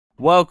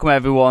Welcome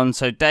everyone,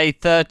 so day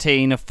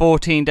 13 of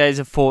 14 days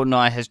of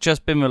Fortnite has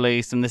just been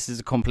released, and this is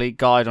a complete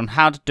guide on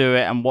how to do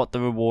it and what the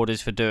reward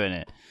is for doing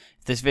it.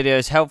 If this video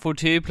is helpful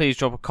to you, please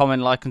drop a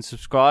comment, like and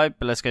subscribe,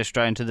 but let's go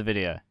straight into the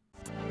video.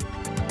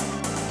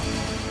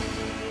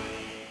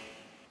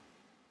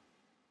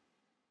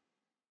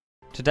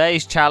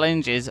 Today's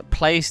challenge is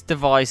place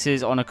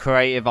devices on a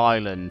creative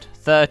island.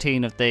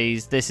 13 of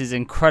these. This is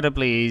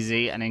incredibly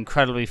easy and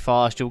incredibly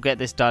fast. You'll get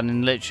this done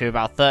in literally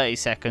about 30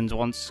 seconds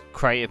once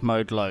creative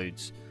mode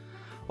loads.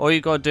 All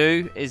you gotta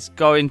do is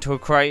go into a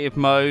creative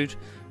mode,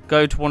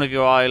 go to one of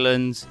your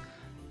islands,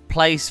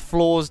 place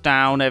floors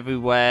down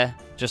everywhere,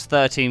 just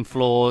 13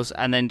 floors,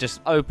 and then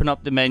just open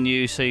up the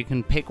menu so you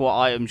can pick what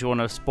items you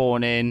want to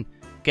spawn in,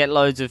 get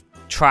loads of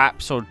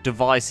traps or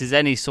devices,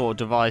 any sort of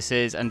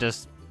devices, and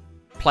just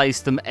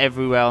place them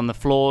everywhere on the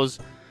floors.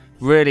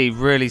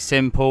 Really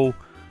simple.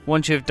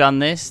 Once you've done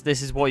this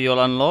is what you'll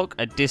unlock: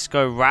 a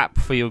disco wrap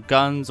for your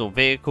guns or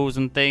vehicles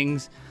and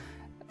things.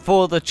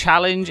 For the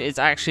challenge, it's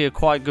actually a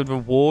quite good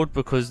reward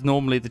because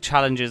normally the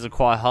challenges are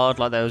quite hard.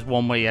 Like there was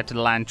one where you had to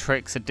land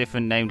tricks at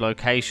different named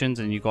locations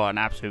and you got an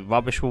absolute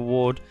rubbish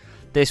reward.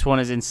 This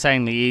one is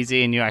insanely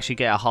easy and you actually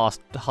get a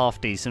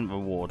half decent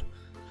reward.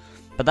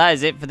 But that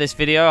is it for this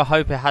video. I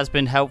hope it has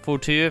been helpful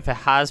to you. If it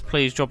has,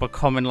 please drop a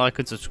comment, like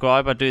and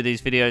subscribe. I do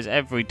these videos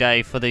every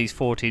day for these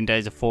 14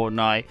 days of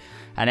Fortnite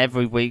and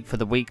every week for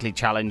the weekly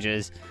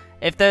challenges.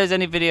 If there's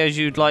any videos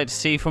you'd like to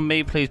see from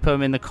me, please put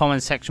them in the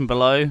comment section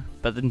below.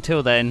 But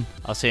until then,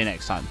 I'll see you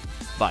next time.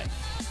 Bye.